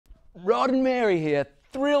Rod and Mary here,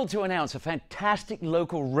 thrilled to announce a fantastic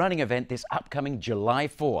local running event this upcoming July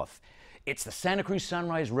 4th. It's the Santa Cruz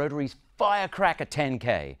Sunrise Rotary's Firecracker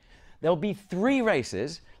 10K. There'll be 3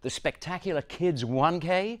 races: the spectacular Kids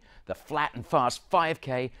 1K, the flat and fast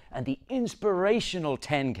 5K, and the inspirational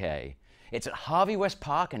 10K. It's at Harvey West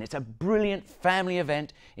Park, and it's a brilliant family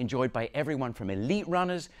event enjoyed by everyone from elite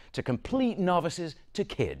runners to complete novices to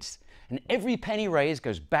kids. And every penny raised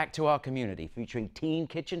goes back to our community, featuring Teen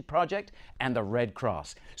Kitchen Project and the Red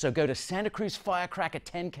Cross. So go to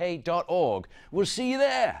santacruzfirecracker10k.org. We'll see you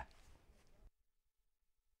there.